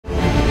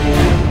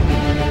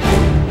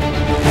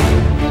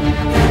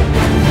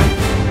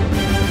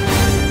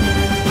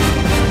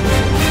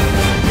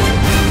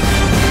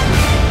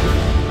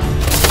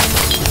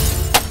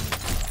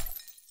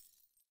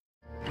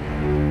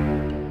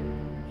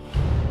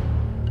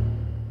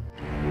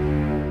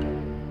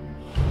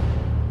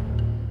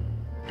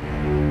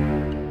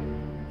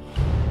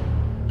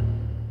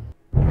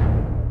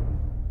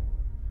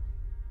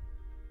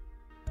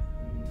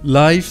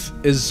Life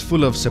is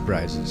full of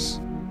surprises.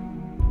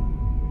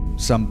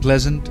 Some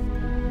pleasant,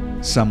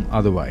 some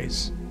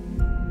otherwise.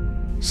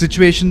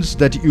 Situations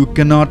that you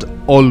cannot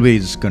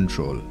always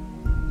control.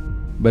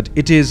 But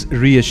it is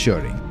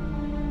reassuring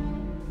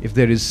if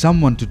there is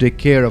someone to take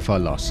care of our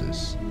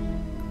losses,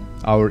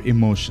 our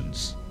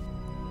emotions.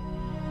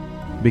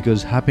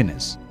 Because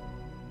happiness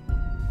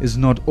is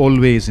not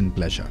always in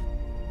pleasure,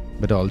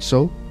 but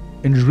also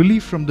in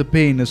relief from the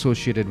pain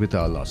associated with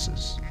our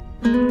losses.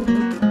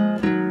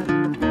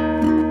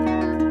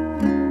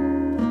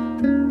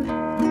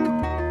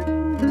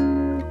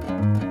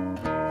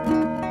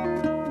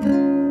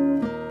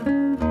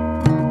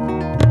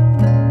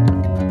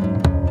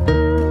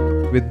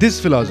 With this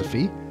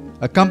philosophy,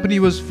 a company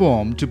was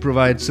formed to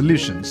provide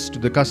solutions to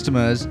the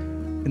customers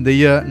in the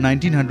year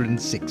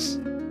 1906.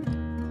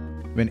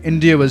 When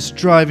India was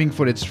striving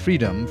for its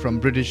freedom from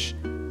British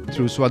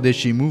through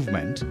Swadeshi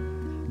movement,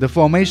 the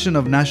formation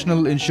of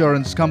National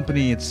Insurance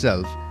Company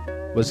itself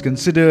was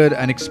considered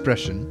an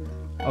expression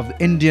of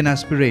the Indian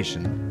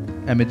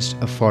aspiration amidst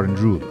a foreign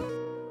rule.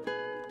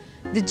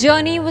 The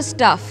journey was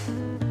tough,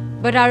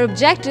 but our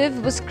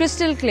objective was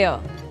crystal clear: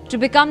 to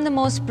become the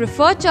most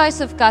preferred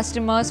choice of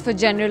customers for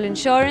general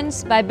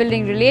insurance by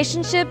building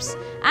relationships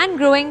and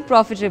growing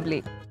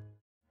profitably.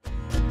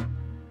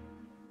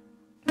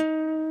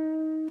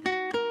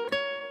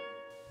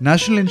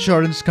 National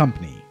Insurance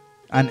Company,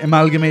 an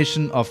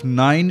amalgamation of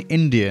 9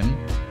 Indian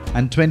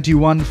and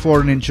 21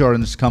 foreign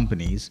insurance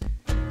companies,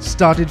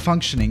 started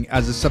functioning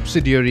as a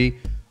subsidiary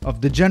of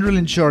the General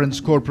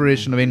Insurance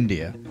Corporation of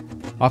India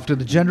after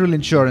the General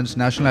Insurance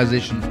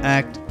Nationalisation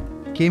Act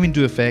came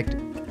into effect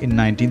in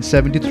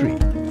 1973.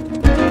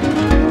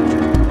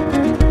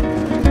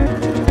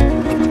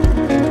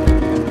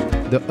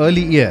 The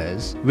early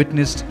years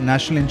witnessed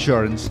National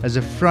Insurance as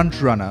a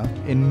front-runner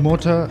in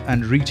motor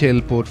and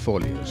retail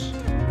portfolios.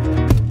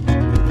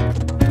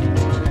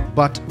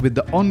 But with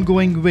the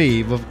ongoing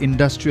wave of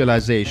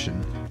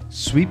industrialization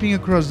sweeping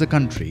across the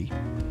country,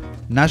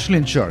 National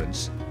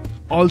Insurance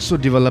also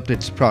developed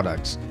its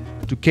products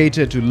to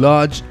cater to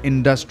large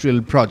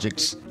industrial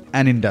projects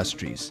and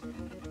industries,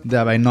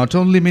 thereby not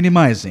only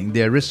minimizing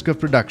their risk of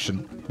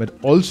production, but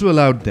also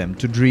allowed them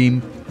to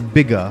dream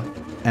bigger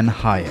and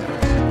higher.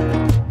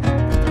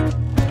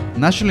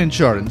 National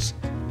Insurance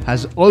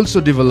has also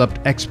developed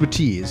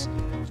expertise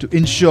to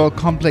insure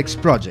complex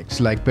projects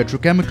like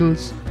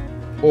petrochemicals,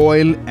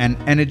 oil and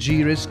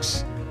energy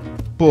risks,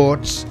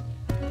 ports,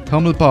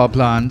 thermal power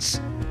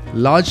plants,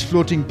 large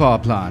floating power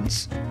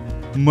plants,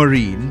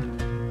 marine,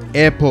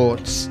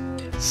 airports,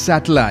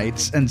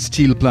 satellites and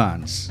steel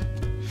plants.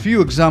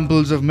 Few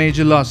examples of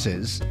major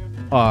losses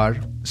are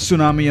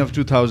Tsunami of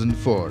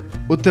 2004,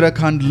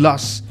 Uttarakhand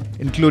loss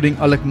including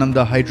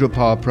Alaknanda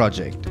Hydropower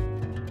Project,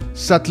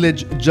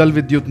 Sutlej Jal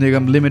Vidyut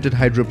Nigam Limited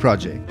Hydro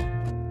Project,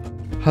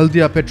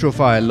 Haldia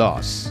Petrofire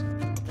loss,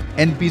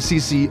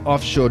 NPCC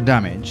offshore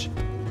damage,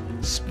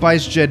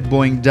 SpiceJet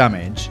Boeing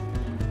damage,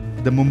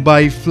 the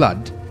Mumbai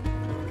flood,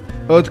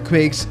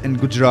 earthquakes in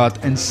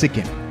Gujarat and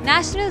Sikkim.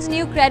 National's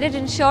new credit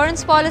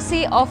insurance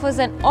policy offers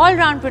an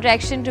all-round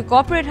protection to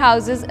corporate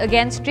houses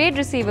against trade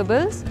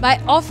receivables by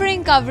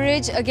offering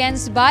coverage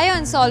against buyer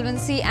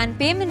insolvency and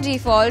payment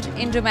default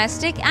in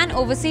domestic and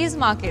overseas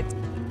markets.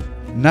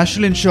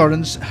 National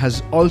Insurance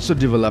has also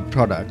developed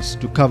products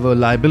to cover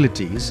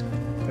liabilities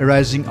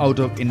arising out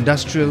of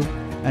industrial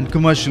and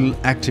commercial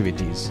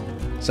activities,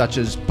 such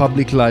as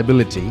public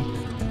liability,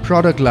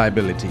 product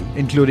liability,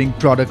 including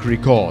product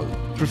recall,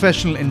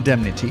 professional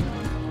indemnity,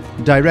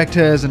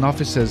 directors and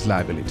officers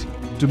liability.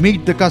 To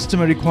meet the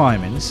customer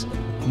requirements,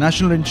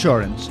 National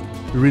Insurance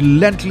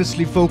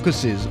relentlessly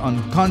focuses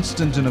on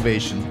constant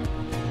innovation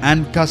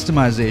and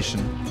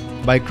customization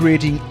by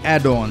creating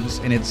add-ons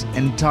in its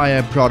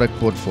entire product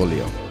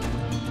portfolio.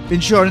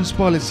 Insurance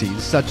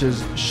policies such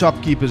as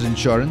Shopkeepers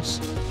Insurance,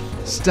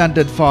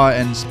 Standard Fire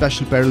and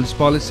Special Perils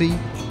Policy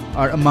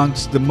are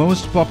amongst the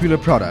most popular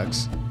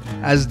products,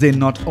 as they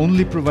not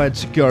only provide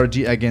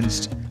security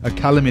against a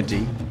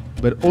calamity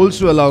but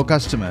also allow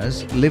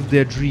customers live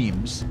their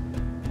dreams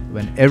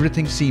when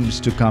everything seems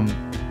to come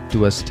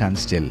to a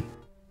standstill.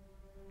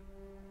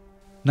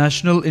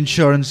 National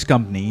Insurance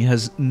Company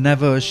has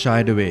never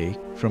shied away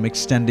from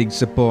extending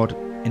support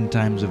in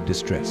times of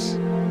distress.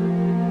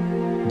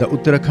 The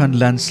Uttarakhand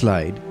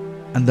landslide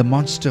and the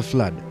monster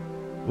flood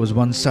was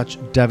one such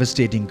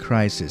devastating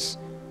crisis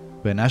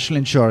where National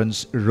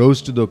Insurance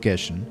rose to the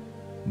occasion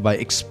by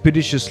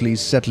expeditiously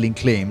settling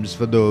claims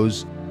for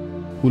those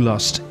who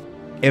lost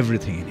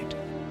everything in it.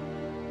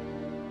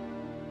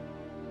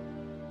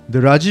 The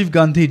Rajiv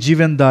Gandhi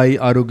Jeevan Dayi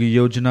Arogya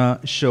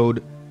Yojana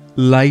showed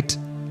light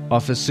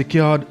of a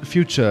secured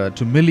future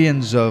to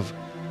millions of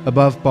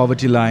above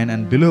poverty line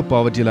and below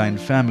poverty line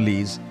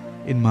families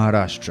in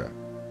Maharashtra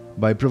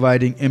by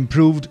providing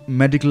improved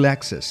medical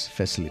access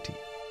facility.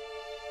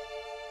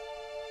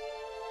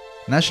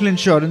 National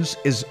Insurance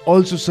is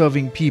also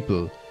serving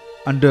people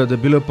under the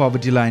below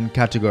poverty line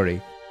category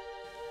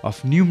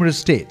of numerous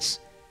states.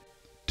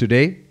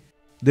 Today,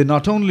 they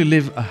not only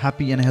live a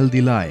happy and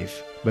healthy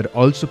life, but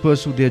also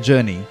pursue their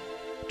journey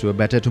to a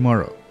better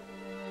tomorrow.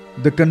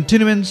 The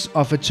continuance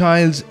of a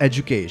child's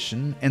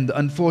education in the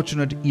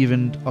unfortunate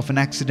event of an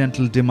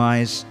accidental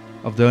demise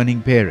of the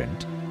earning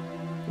parent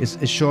is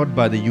assured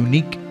by the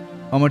unique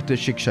Amartya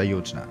Shiksha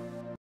Yojana.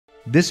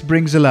 This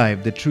brings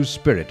alive the true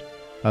spirit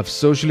of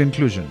social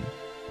inclusion,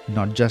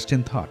 not just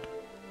in thought,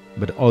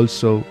 but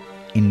also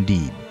in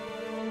deed.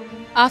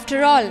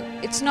 After all,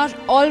 it's not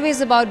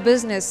always about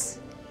business,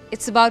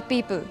 it's about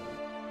people.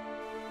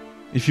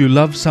 If you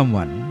love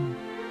someone,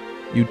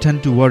 you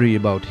tend to worry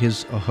about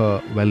his or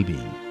her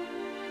well-being.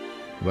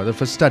 Whether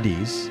for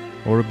studies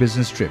or a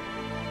business trip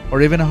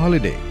or even a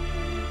holiday,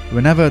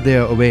 whenever they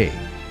are away,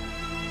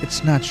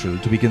 it's natural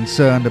to be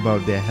concerned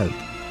about their health.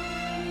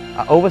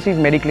 Our overseas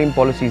Mediclaim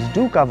policies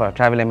do cover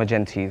travel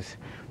emergencies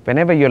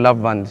whenever your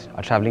loved ones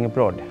are traveling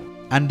abroad.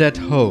 And at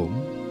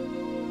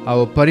home,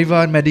 our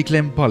Parivar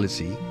Mediclaim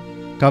policy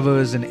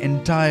covers an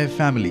entire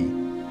family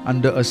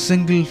under a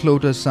single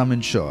floater sum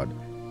insured,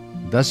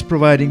 thus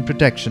providing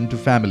protection to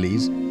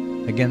families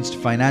against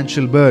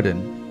financial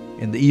burden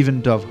in the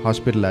event of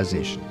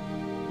hospitalization.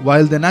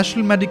 While the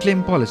National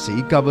Mediclaim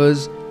policy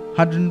covers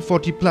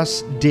 140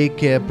 plus day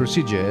care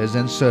procedures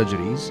and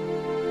surgeries,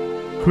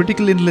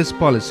 Critical Illness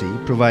policy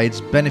provides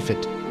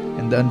benefit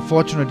in the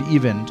unfortunate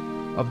event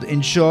of the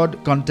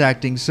insured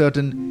contacting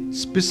certain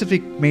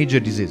specific major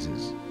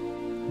diseases.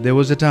 There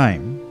was a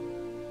time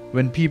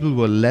when people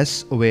were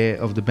less aware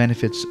of the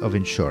benefits of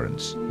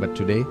insurance, but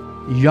today,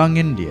 young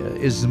India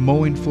is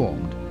more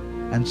informed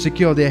and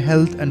secure their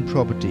health and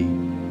property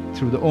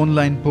through the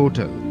online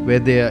portal where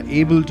they are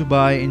able to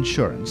buy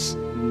insurance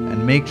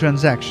and make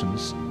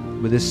transactions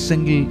with a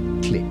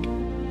single click.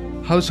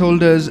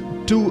 Householders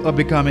too are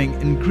becoming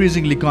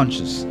increasingly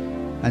conscious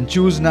and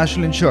choose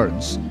national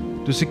insurance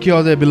to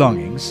secure their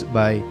belongings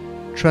by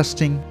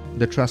trusting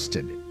the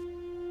trusted.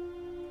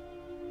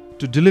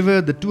 To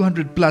deliver the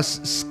 200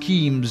 plus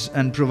schemes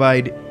and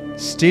provide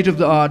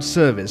state-of-the-art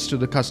service to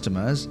the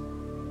customers,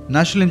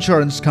 National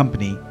Insurance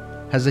Company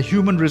has a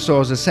human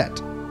resource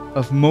asset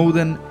of more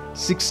than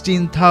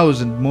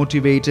 16,000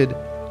 motivated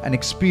and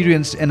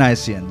experienced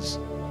NICNs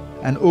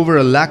and over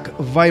 1 lakh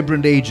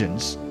vibrant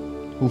agents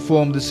who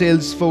form the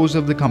sales force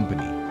of the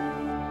company.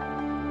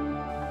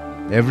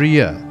 Every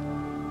year,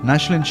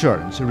 National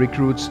Insurance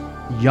recruits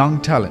young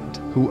talent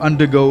who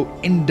undergo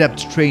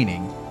in-depth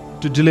training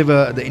to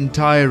deliver the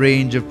entire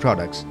range of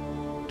products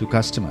to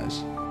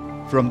customers.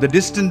 From the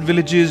distant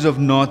villages of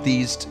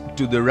Northeast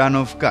to the Rann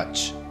of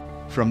Kutch,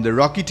 from the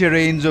rocky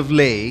terrains of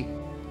Leh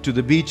to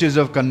the beaches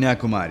of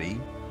Kanyakumari,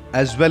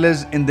 as well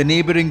as in the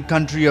neighboring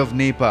country of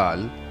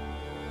Nepal,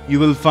 you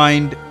will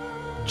find,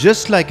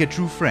 just like a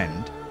true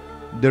friend,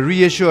 the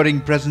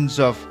reassuring presence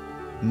of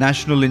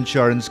National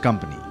Insurance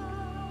Company.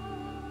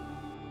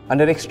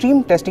 Under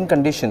extreme testing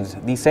conditions,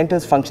 these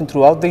centers function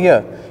throughout the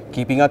year,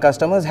 keeping our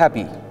customers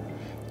happy,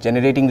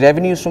 generating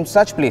revenues from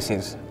such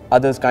places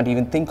others can't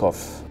even think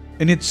of.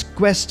 In its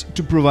quest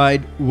to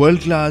provide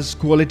world-class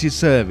quality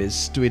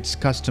service to its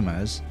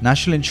customers,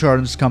 National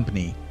Insurance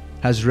Company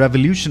has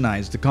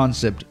revolutionized the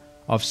concept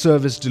of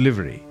service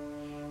delivery,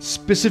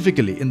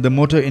 specifically in the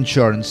motor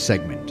insurance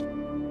segment.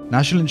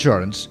 National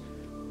Insurance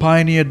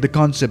pioneered the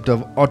concept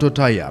of auto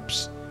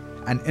tie-ups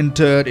and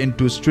entered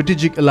into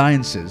strategic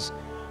alliances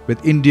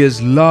with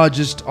India's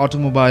largest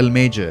automobile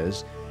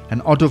majors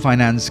and auto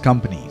finance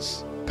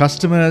companies.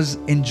 Customers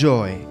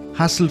enjoy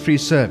hassle-free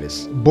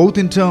service, both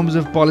in terms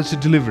of policy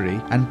delivery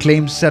and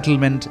claims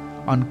settlement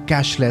on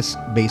cashless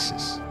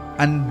basis.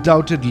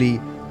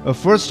 Undoubtedly, a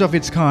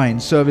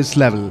first-of-its-kind service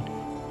level,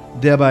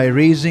 thereby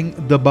raising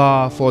the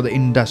bar for the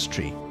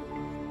industry.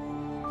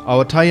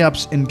 Our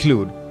tie-ups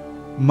include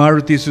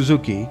Maruti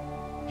Suzuki,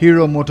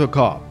 Hero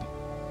MotoCorp,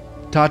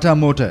 Tata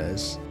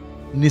Motors,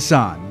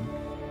 Nissan,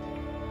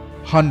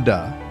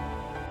 Honda,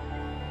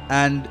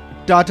 and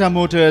Tata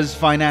Motors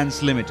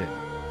Finance Limited.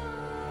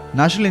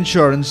 National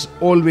Insurance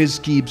always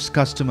keeps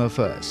customer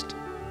first,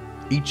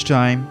 each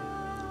time,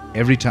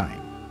 every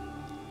time.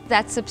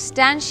 That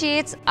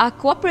substantiates our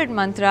corporate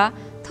mantra,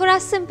 Thoda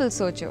simple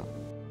socho.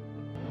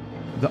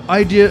 The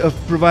idea of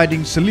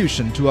providing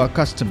solution to our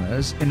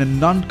customers in a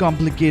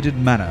non-complicated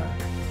manner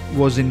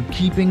was in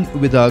keeping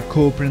with our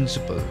core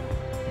principle.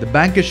 The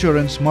bank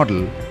assurance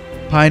model,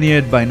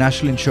 pioneered by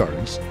National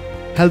Insurance,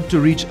 helped to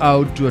reach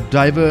out to a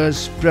diverse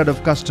spread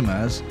of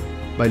customers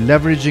by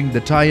leveraging the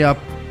tie-up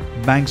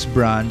bank's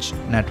branch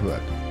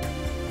network.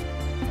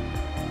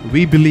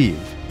 We believe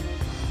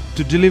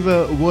to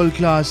deliver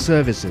world-class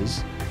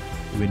services,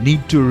 we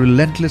need to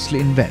relentlessly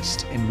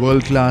invest in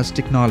world-class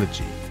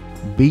technology,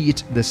 be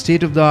it the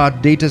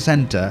state-of-the-art data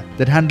center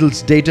that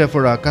handles data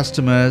for our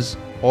customers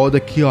or the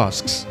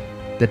kiosks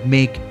that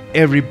make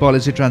every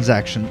policy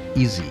transaction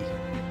easy.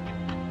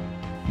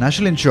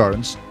 National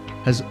Insurance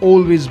has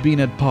always been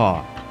at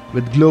par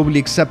with globally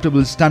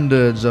acceptable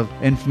standards of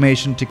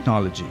information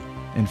technology.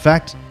 In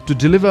fact, to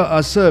deliver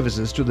our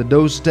services to the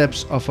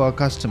doorsteps of our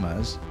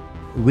customers,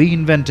 we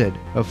invented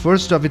a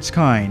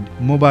first-of-its-kind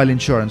mobile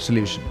insurance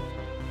solution,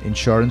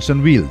 Insurance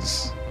on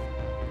Wheels.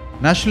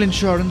 National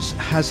Insurance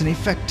has an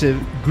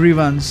effective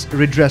grievance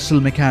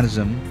redressal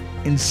mechanism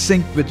in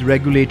sync with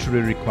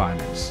regulatory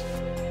requirements.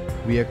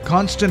 We are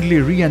constantly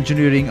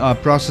re-engineering our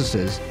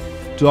processes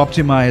to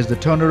optimize the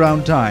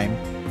turnaround time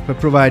for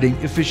providing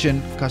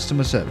efficient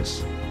customer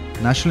service.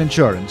 National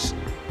Insurance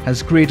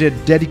has created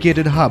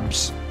dedicated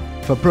hubs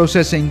for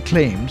processing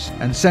claims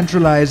and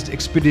centralized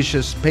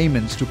expeditious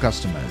payments to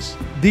customers.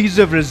 These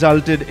have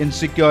resulted in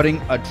securing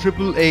a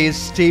AAA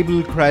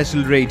stable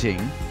CRISIL rating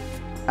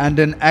and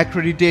an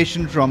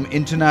accreditation from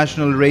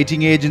international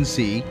rating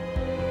agency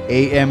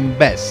AM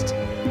Best.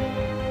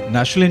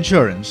 National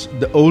Insurance,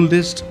 the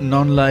oldest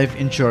non-life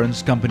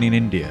insurance company in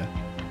India,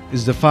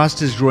 is the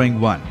fastest growing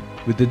one,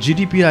 with a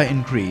GDPI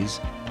increase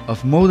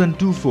of more than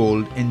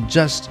twofold in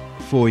just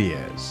 4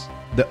 years.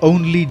 The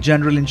only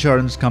general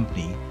insurance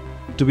company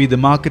to be the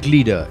market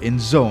leader in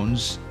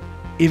zones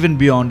even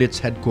beyond its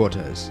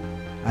headquarters.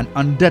 And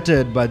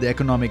undeterred by the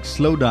economic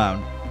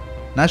slowdown,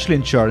 National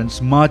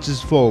Insurance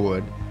marches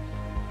forward,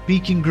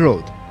 peaking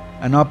growth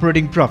and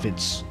operating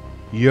profits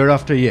year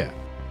after year.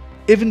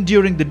 Even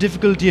during the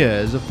difficult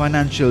years of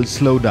financial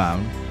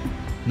slowdown,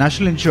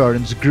 National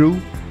Insurance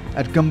grew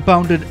at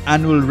compounded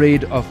annual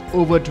rate of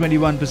over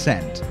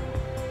 21%,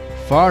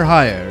 far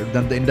higher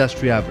than the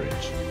industry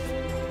average.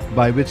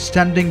 By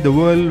withstanding the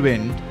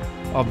whirlwind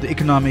of the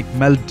economic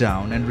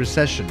meltdown and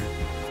recession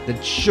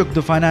that shook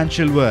the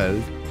financial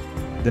world,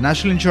 the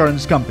National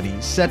Insurance Company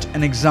set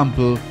an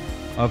example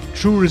of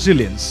true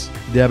resilience,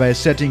 thereby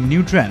setting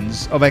new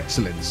trends of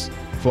excellence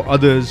for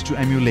others to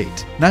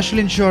emulate. National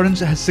Insurance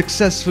has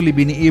successfully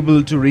been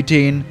able to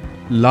retain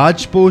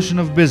large portion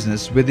of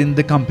business within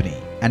the company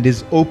and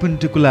is open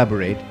to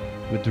collaborate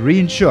with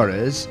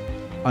reinsurers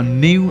on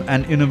new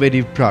and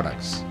innovative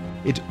products.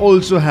 It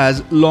also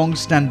has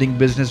long-standing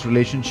business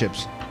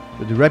relationships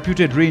with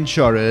reputed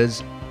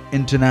reinsurers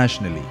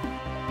internationally.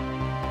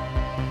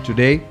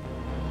 Today,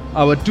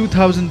 our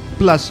 2,000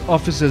 plus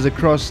offices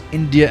across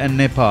India and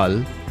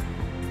Nepal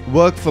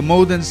work for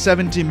more than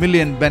 70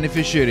 million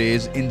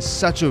beneficiaries in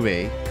such a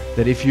way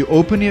that if you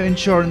open your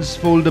insurance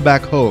folder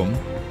back home,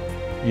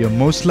 you're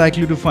most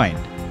likely to find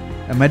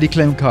a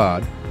Mediclaim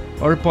card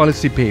or a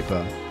policy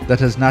paper that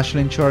has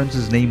National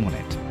Insurance's name on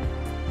it.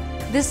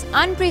 This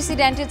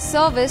unprecedented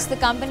service the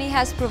company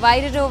has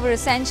provided over a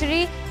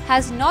century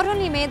has not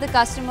only made the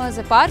customers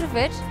a part of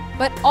it,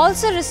 but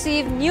also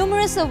received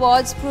numerous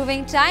awards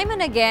proving time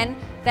and again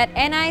that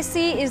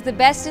NIC is the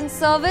best in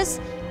service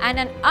and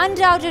an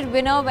undoubted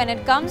winner when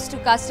it comes to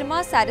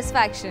customer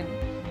satisfaction.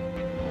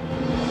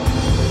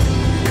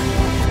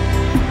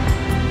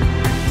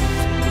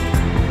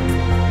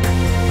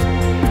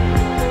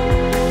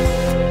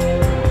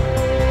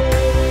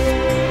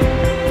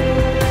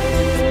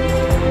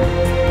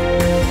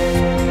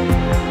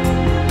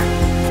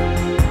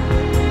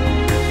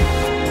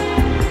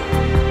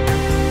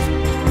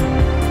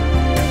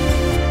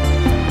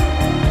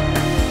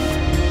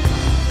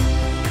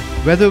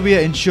 Whether we are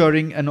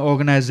insuring an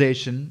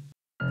organization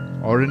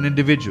or an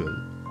individual,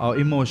 our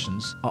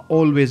emotions are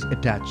always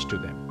attached to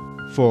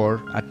them.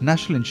 For at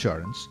National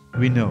Insurance,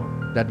 we know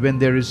that when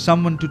there is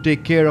someone to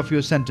take care of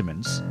your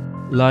sentiments,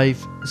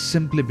 life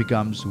simply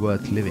becomes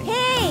worth living.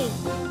 Hey!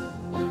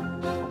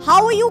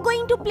 How are you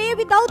going to play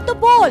without the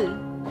ball?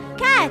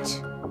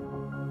 Catch!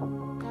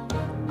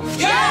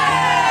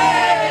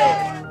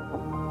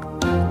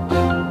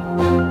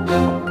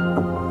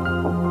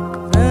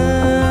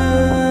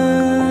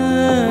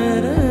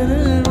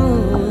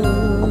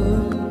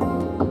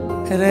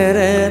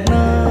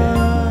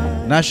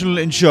 National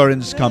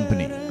Insurance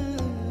Company.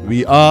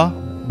 We are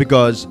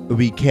because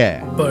we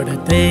care.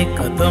 बढ़ते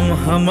कदम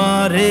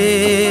हमारे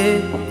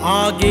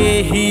आगे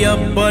ही अब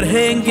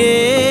बढ़ेंगे,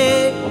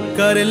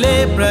 कर ले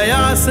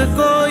प्रयास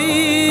कोई,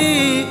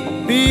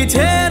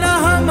 पीछे न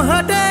हम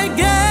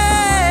हटेंगे,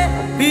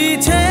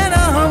 पीछे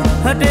न हम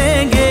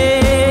हटेंगे।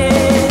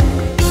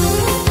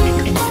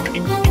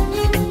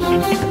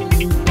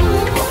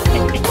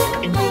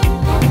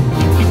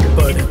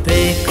 बढ़ते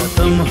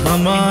कदम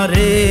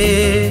हमारे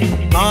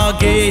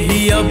आगे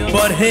ही अब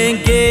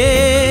बढ़ेंगे,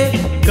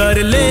 कर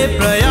ले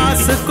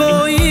प्रयास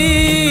कोई,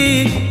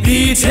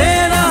 पीछे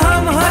न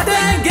हम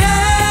हटेंगे,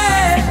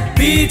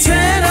 पीछे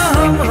न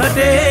हम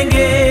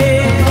हटेंगे।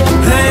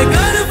 है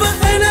गर्व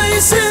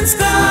NIC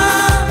का,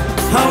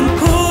 हम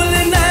फूल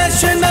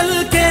नेशनल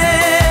के,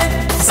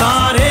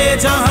 सारे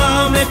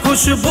जहां में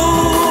खुशबू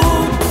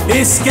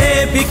इसके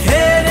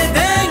बिखेर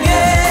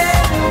देंगे।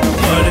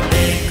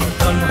 बढ़ते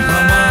कदम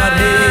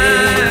हमारे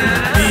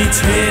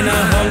पीछे न